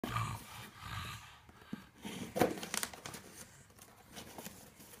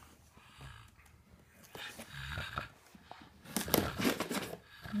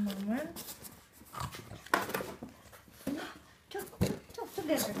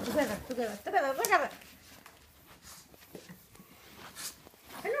together.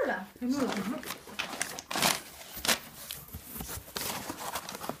 Allora,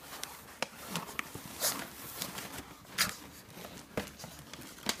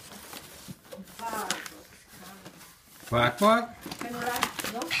 Barkbox? Open it up.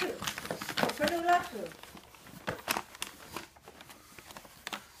 Don't shoot. Open it up.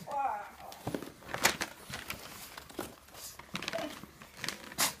 Wow.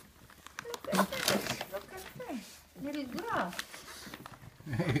 Look at this. Little grass.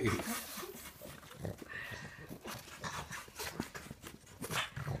 Hey.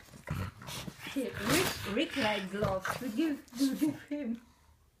 Here, Rick likes gloves. We give him.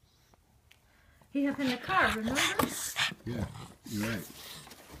 He has in the car, remember? Yeah, you're right.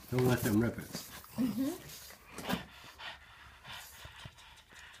 Don't let them rip it.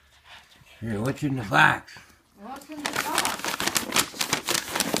 Here, what's in the box? What's in the box?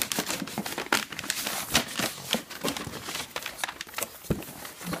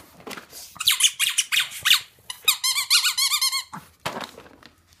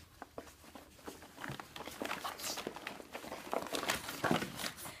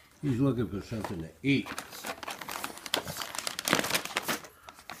 He's looking for something to eat.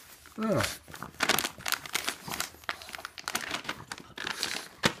 Oh.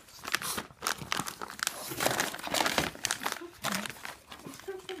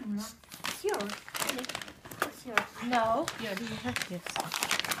 It's yours. It's yours. No, you have this.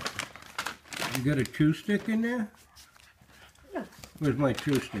 You got a chew stick in there? Look. Where's my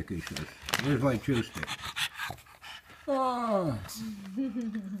chew stick, he says. Where's my chew stick? Oh.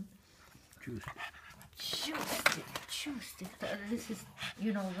 Chew stick. Chew stick. This is,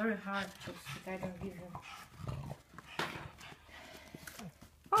 very hard chew stick. I don't give him.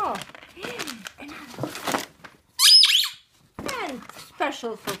 Oh, and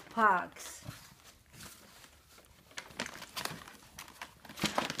special for pugs.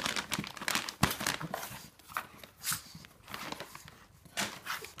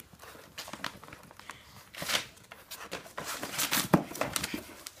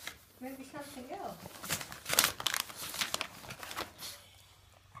 Maybe something else.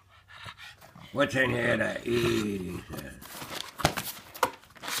 What's in here to eat, he says.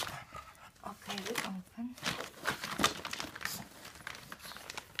 Okay, we open.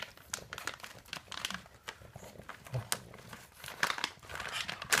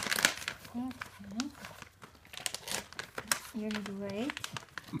 Okay. You need to wait.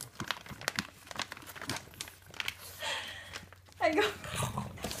 I go.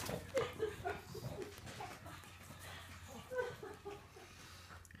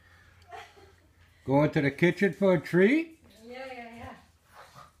 Going to the kitchen for a treat? Yeah.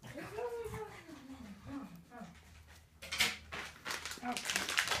 Okay.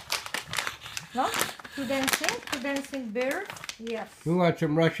 No? Two dancing bears? Yes. We want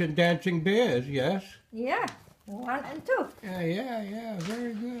some Russian dancing bears, yes? Yeah, 1 and 2. Yeah,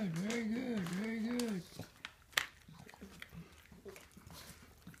 very good, very good.